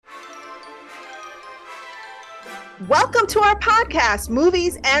Welcome to our podcast,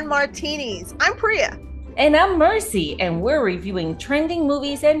 Movies and Martinis. I'm Priya. And I'm Mercy, and we're reviewing trending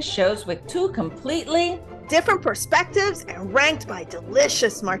movies and shows with two completely different perspectives and ranked by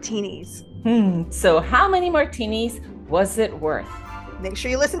delicious martinis. So how many martinis was it worth? Make sure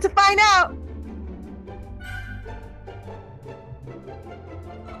you listen to find out.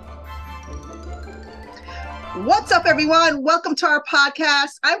 What's up, everyone? Welcome to our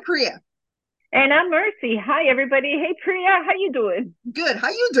podcast. I'm Priya. And I'm Mercy. Hi, everybody. Hey, Priya. How you doing? Good. How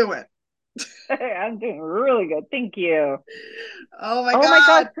you doing? I'm doing really good. Thank you. Oh, my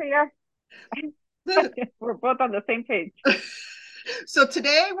God, Priya. We're both on the same page. So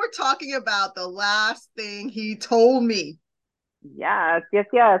today we're talking about The Last Thing He Told Me. Yes,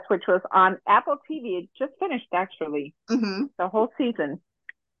 which was on Apple TV. It just finished, actually, the whole season.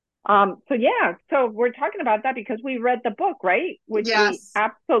 So we're talking about that because we read the book, right? Which we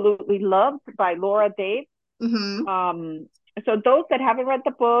absolutely loved, by Laura Dave. So those that haven't read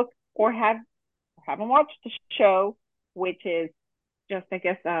the book or haven't watched the show, which is just, I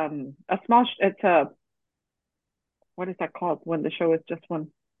guess, what is that called when the show is just one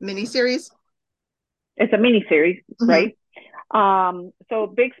miniseries? It's a miniseries, right? So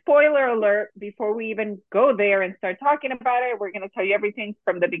big spoiler alert, before we even go there and start talking about it, we're going to tell you everything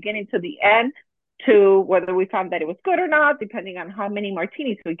from the beginning to the end, to whether we found that it was good or not, depending on how many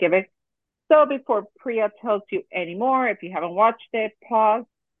martinis we give it. So before Priya tells you any more, if you haven't watched it, pause,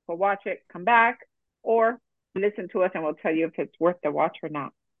 go watch it, come back, or listen to us and we'll tell you if it's worth the watch or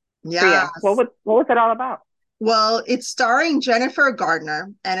not. Yeah. What was it all about? Well, it's starring Jennifer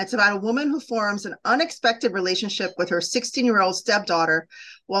Gardner, and it's about a woman who forms an unexpected relationship with her 16-year-old stepdaughter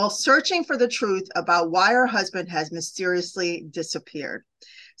while searching for the truth about why her husband has mysteriously disappeared.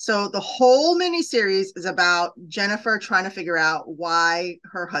 So the whole miniseries is about Jennifer trying to figure out why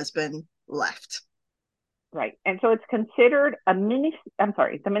her husband left. Right. And so it's considered the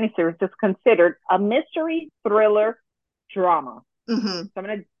miniseries is considered a mystery thriller drama. So I'm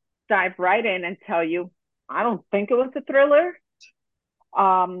going to dive right in and tell you, I don't think it was a thriller.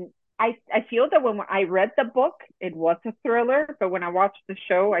 I feel that when I read the book, it was a thriller, but when I watched the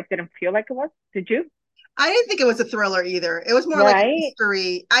show, I didn't feel like it was. Did you? I didn't think it was a thriller either. It was more like a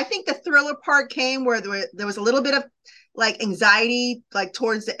mystery. I think the thriller part came where there was a little bit of like anxiety, like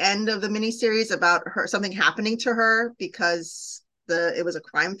towards the end of the miniseries, about something happening to her because it was a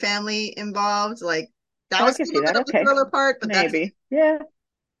crime family involved. Like that was a little bit of the thriller part, but maybe.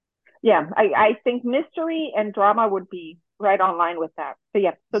 I think mystery and drama would be right on line with that.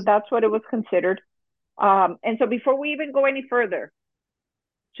 So that's what it was considered. And so before we even go any further,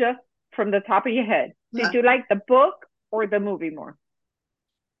 just from the top of your head, did you like the book or the movie more?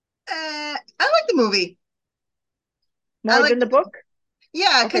 I like the movie. More than the book?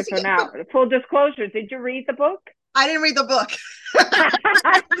 Yeah. Okay, so now, full disclosure, did you read the book? I didn't read the book.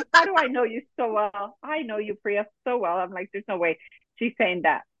 How do I know you so well? I know you, Priya, so well. I'm like, there's no way she's saying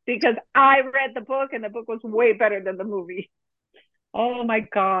that. Because I read the book and the book was way better than the movie. Oh my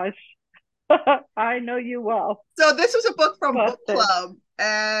gosh. I know you well. So this was a book from book club,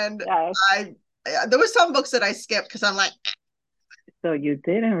 and there were some books that I skipped because I'm like, so you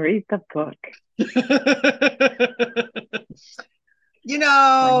didn't read the book. You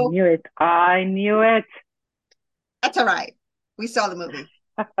know, I knew it. That's all right. We saw the movie.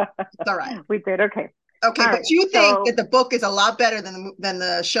 It's all right. We did. Okay, but you think that the book is a lot better than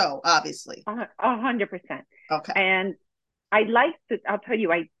the show, obviously. 100%. Okay. And I'll tell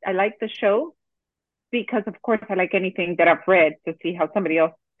you, I like the show because, of course, I like anything that I've read to see how somebody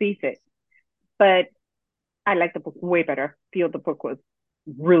else sees it. But I like the book way better. I feel the book was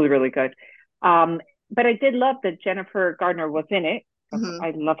really, really good. But I did love that Jennifer Gardner was in it.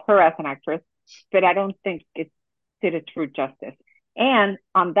 I love her as an actress, but I don't think it did it true justice. And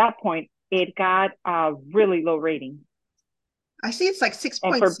on that point, it got a really low rating. I see it's like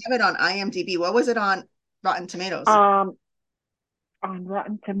 6.7 on IMDb. What was it on Rotten Tomatoes? On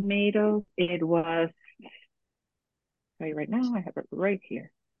Rotten Tomatoes, it was, I'll tell you right now, I have it right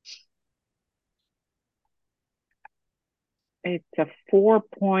here. It's a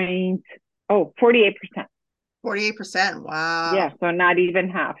 48%. 48%. Wow. Yeah, so not even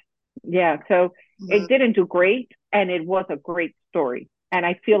half. Yeah, so it didn't do great, and it was a great story. And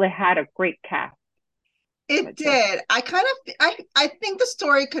I feel it had a great cast. It did. I think the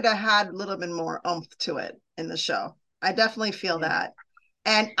story could have had a little bit more oomph to it in the show. I definitely feel that.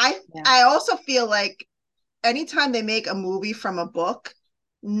 And I also feel like anytime they make a movie from a book,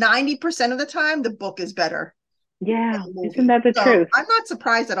 90% of the time the book is better. Yeah, isn't that the truth? I'm not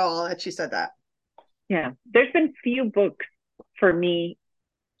surprised at all that she said that. Yeah, there's been few books for me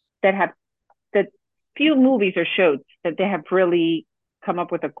that few movies or shows that they have really come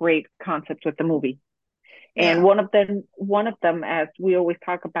up with a great concept with the movie. And Yeah. one of them, as we always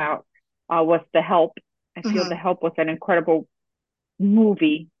talk about, was The Help. I feel The Hmm. Help was an incredible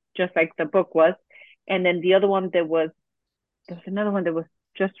movie, just like the book was. And then the other one there's another one that was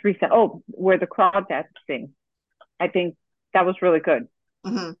just recent. Oh, where the crawdads sing. I think that was really good.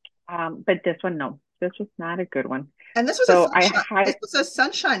 Hmm. But this one, no, this was not a good one. And this was a So sunshine. This was a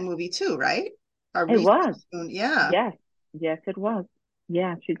sunshine movie too, right? A it recent, was, yeah. yes, yes, it was.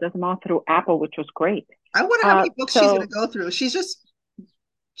 Yeah, she does them all through Apple, which was great. I wonder how many books she's going So to go through.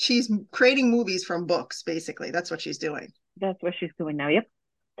 She's creating movies from books, basically. That's what she's doing. that's what she's doing now. Yep,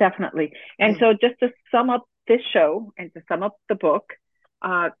 definitely. And Mm. so just to sum up this show and to sum up the book,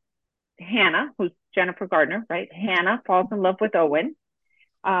 uh, Hannah, who's Jennifer Gardner, right? Hannah falls in love with Owen.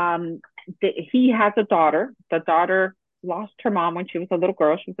 Um, he has a daughter. The daughter lost her mom when she was a little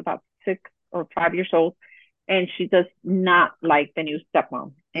girl. She was about 6 or 5 years old, and she does not like the new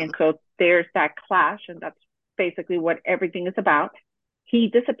stepmom. And so there's that clash, and that's basically what everything is about. He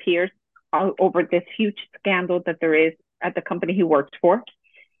disappears over this huge scandal that there is at the company he works for,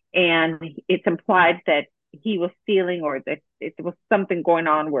 and it's implied that he was stealing or that it was something going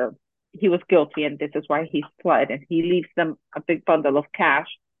on where he was guilty, and this is why he's fled. And he leaves them a big bundle of cash.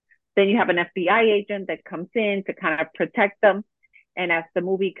 Then you have an FBI agent that comes in to kind of protect them. And as the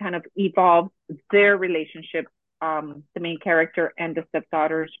movie kind of evolves, their relationship, the main character and the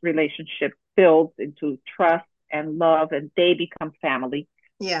stepdaughter's relationship builds into trust and love, and they become family.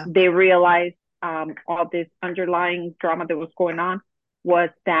 Yeah. They realize all this underlying drama that was going on was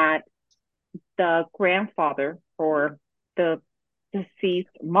that the grandfather for the deceased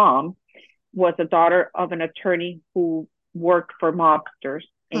mom was a daughter of an attorney who worked for mobsters,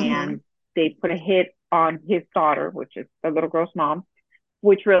 Hmm. and they put a hit on his daughter, which is the little girl's mom,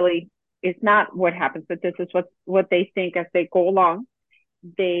 which really is not what happens, but this is what they think as they go along.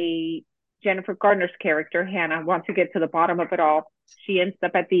 They Jennifer Gardner's character, Hannah, wants to get to the bottom of it all. She ends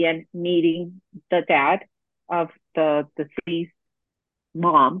up at the end meeting the dad of the deceased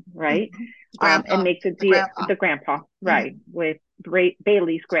mom, right? Hmm. And Grandpa, makes a the deal, grandpa. the grandpa, Hmm. right, with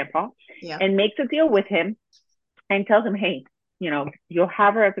Bailey's grandpa, Yeah. and makes a deal with him and tells him, hey, you'll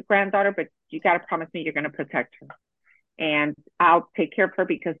have her as a granddaughter, but you got to promise me you're going to protect her. And I'll take care of her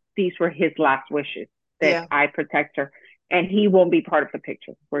because these were his last wishes, that Yeah. I protect her. And he won't be part of the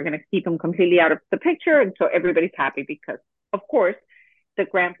picture. We're going to keep him completely out of the picture. And so everybody's happy because, of course, the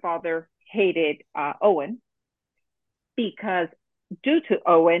grandfather hated Owen because due to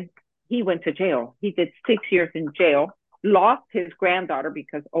Owen, he went to jail. He did 6 years in jail, lost his granddaughter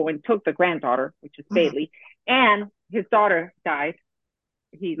because Owen took the granddaughter, which is Hmm. Bailey, and his daughter died.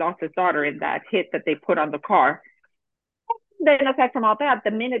 He lost his daughter in that hit that they put on the car. Then, aside from all that,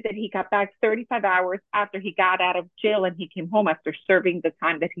 the minute that he got back 35 hours after he got out of jail and he came home after serving the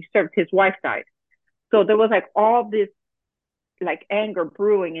time that he served, his wife died. So there was like all this like anger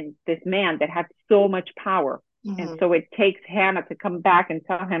brewing in this man that had so much power. And Hmm. so it takes Hannah to come back and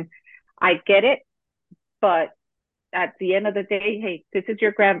tell him, I get it, but at the end of the day, hey, this is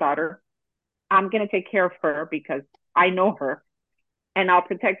your granddaughter. I'm going to take care of her because I know her and I'll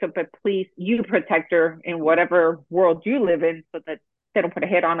protect her, but please, you protect her in whatever world you live in so that they don't put a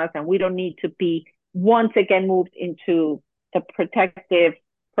hit on us and we don't need to be once again moved into the protective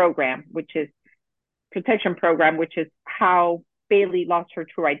program, which is protection program, which is how Bailey lost her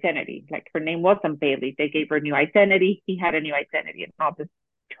true identity. Like her name wasn't Bailey. They gave her a new identity. He had a new identity and all this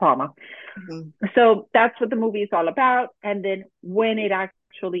trauma. Hmm. So that's what the movie is all about. And then when it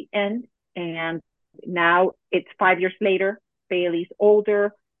actually ends, and now it's 5 years later, Bailey's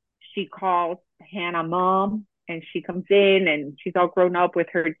older. She calls Hannah mom and she comes in and she's all grown up with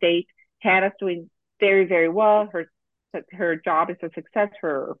her date. Hannah's doing very, very well. Her job is a success.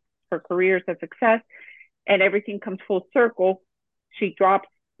 Her career is a success, and everything comes full circle. She drops.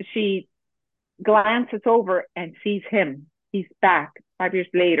 She glances over and sees him. He's back 5 years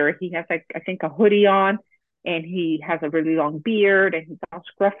later. He has like I think a hoodie on, and he has a really long beard, and he's all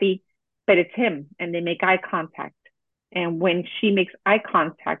scruffy, but it's him. And they make eye contact. And when she makes eye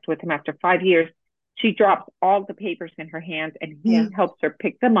contact with him after 5 years, she drops all the papers in her hand, and Yeah. he helps her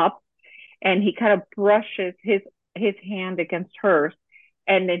pick them up. And he kind of brushes his hand against hers,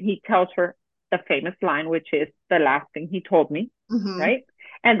 and then he tells her the famous line, which is the last thing he told me, Hmm. right?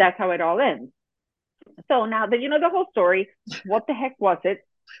 And that's how it all ends. So now that you know the whole story, what the heck was it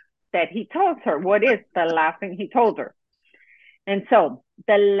that he tells her? What is the last thing he told her? And so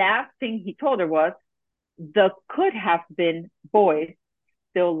the last thing he told her was, the could have been boys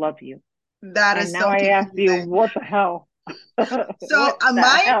still love you. That And is now so I ask you, confusing. what the hell? So What the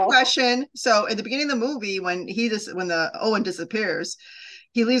my hell? impression, so in the beginning of the movie, when the Owen disappears,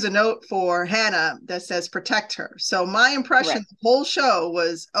 he leaves a note for Hannah that says protect her. So my impression Correct. the whole show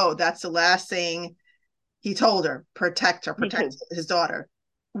was, oh, that's the last thing he told her, protect her, Me protect too. his daughter,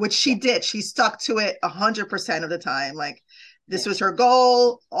 which she Yeah. did. She stuck to it 100% of the time. Like this Yeah. was her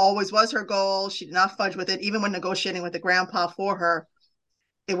goal, always was her goal. She did not fudge with it. Even when negotiating with the grandpa for her,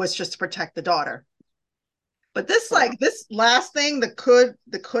 it was just to protect the daughter. But this, Correct. like this last thing, the could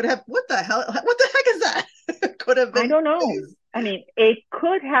have, what the hell, what the heck is that? Could have I been don't know. boys. I mean, it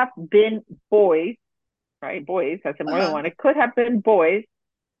could have been boys, right? Boys, I said more than Uh-huh. one. It could have been boys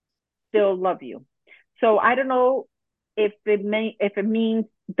still love you. So I don't know if it means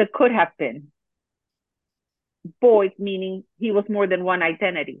the could have been boys, meaning he was more than one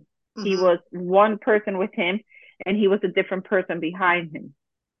identity. He Mm-hmm. was one person with him, and he was a different person behind him.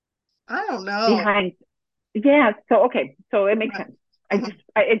 I don't know. Behind, yeah. So okay, so it makes Right. sense. Mhm.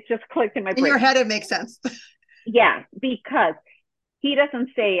 It just clicked in my In your brain. head, it makes sense. Yeah, because he doesn't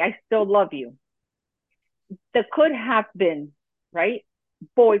say I still love you. The could have been, right?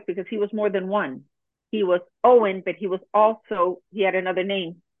 Boys, because he was more than one. He was Owen, but he had another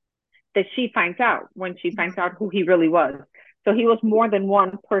name that she finds out when she finds out who he really was. So he was more than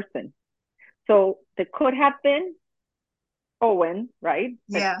one person. So the could have been Owen, right?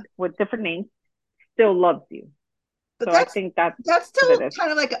 But Yeah. with different names, still loves you. But So I think that's that's what it still is.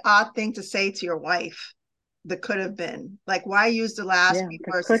 kind of like an odd thing to say to your wife. That could have been. Like, why use the last Yeah, few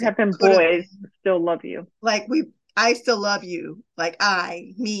the words to could say have been could have boys, been? still love you. Like I still love you. Like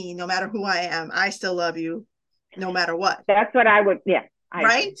me, no matter who I am, I still love you, no matter what. That's what I would, yeah, I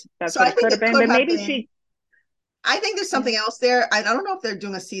agree. Right? That's So what I it think could have it been. could But have maybe been. I think there's yeah, something else there. I don't know if they're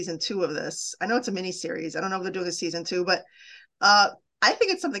doing a season two of this. I know it's a mini series. I don't know if they're doing a season two, but uh, I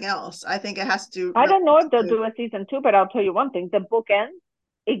think it's something else. I think it has to do I don't know if they'll to, do a season two, but I'll tell you one thing: the book ends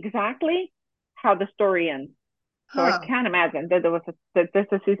exactly how the story ends. So I huh? can't imagine that that there's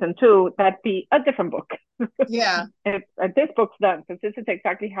a season two. That'd be a different book. Yeah. If this book's done, because this is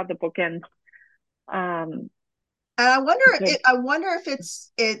exactly how the book ends. And I wonder But I wonder if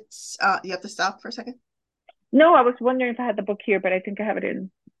it's you have to stop for a second. no, I was wondering if I had the book here, but I think I have it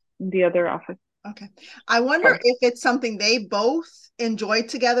in the other office. Okay. I wonder Sorry. if it's something they both enjoyed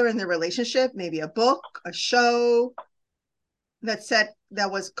together in their relationship, maybe a book, a show that said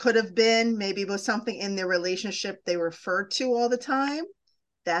that was could have been, maybe it was something in their relationship they referred to all the time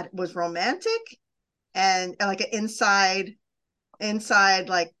that was romantic and like an inside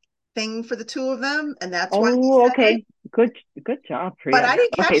like thing for the two of them. And that's why he Oh, said it. okay. Good job, But Priya. I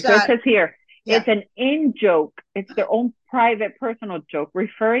didn't catch Okay, so it that. says here, Yeah. it's an in joke. It's their own private personal joke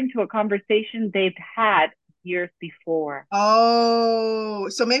referring to a conversation they've had years before. Oh,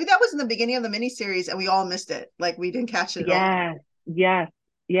 so maybe that was in the beginning of the miniseries and we all missed it. Like we didn't catch it at all. Yes, yes,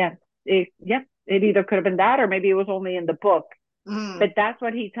 yes. Yep. It either could have been that or maybe it was only in the book. Mm. But that's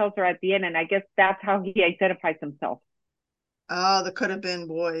what he tells her at the end, and I guess that's how he identifies himself. Oh, the could have been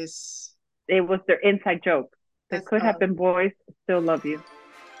boys. It was their inside joke. They That's could have been boys, still love you.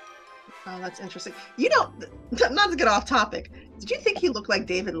 oh, that's interesting. You know, not to get off topic. Did you think he looked like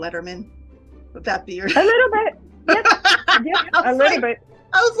David Letterman with that beard? A little bit. Yep. Yep. I A was little like, bit.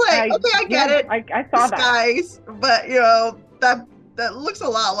 okay, I get Yeah, it. I saw that. Disguise, but you know that looks a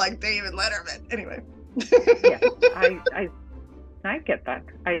lot like David Letterman. Anyway. Yeah. I get that.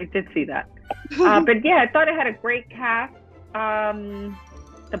 I did see that. But yeah, I thought it had a great cast.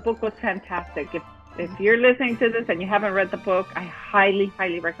 The book was fantastic. If you're listening to this and you haven't read the book, I highly,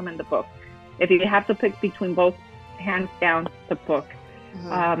 highly recommend the book. If you have to pick between both, hands down, the book.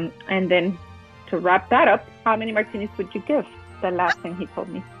 And then to wrap that up, how many martinis would you give? The last thing he told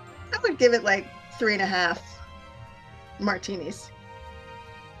me. I would give it like 3.5 martinis.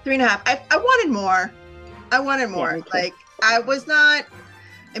 3.5. I wanted more. I wanted more. Yeah, like I was not.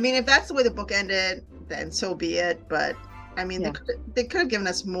 I mean, if that's the way the book ended, then so be it. But I mean, yeah. they could have given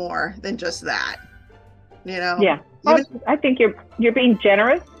us more than just that. You know. Yeah. Even, I think you're being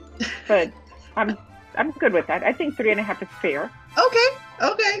generous, but I'm good with that. I think 3.5 is fair.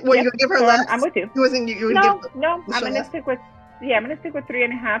 Okay. Well, Yep. you gonna give her So less? I'm with you. You would No, give no. I'm gonna stick with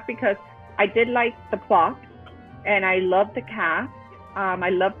 3.5 because I did like the plot and I love the cast. I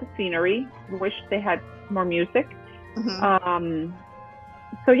love the scenery. Wish they had more music.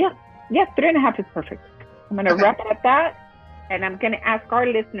 So yeah, 3.5 is perfect. I'm gonna wrap it at that. And I'm going to ask our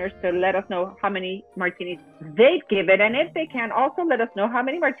listeners to let us know how many martinis they'd give it. And if they can, also let us know how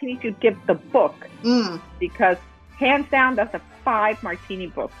many martinis you'd give the book. Because hands down, that's a 5 martini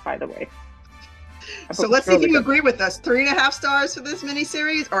book, by the way. So let's see if you agree with us. 3.5 stars for this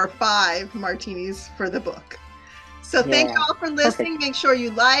miniseries or 5 martinis for the book. So thank you all for listening. Make sure you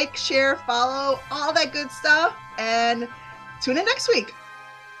like, share, follow, all that good stuff. And tune in next week.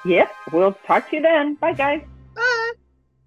 Yep. We'll talk to you then. Bye, guys.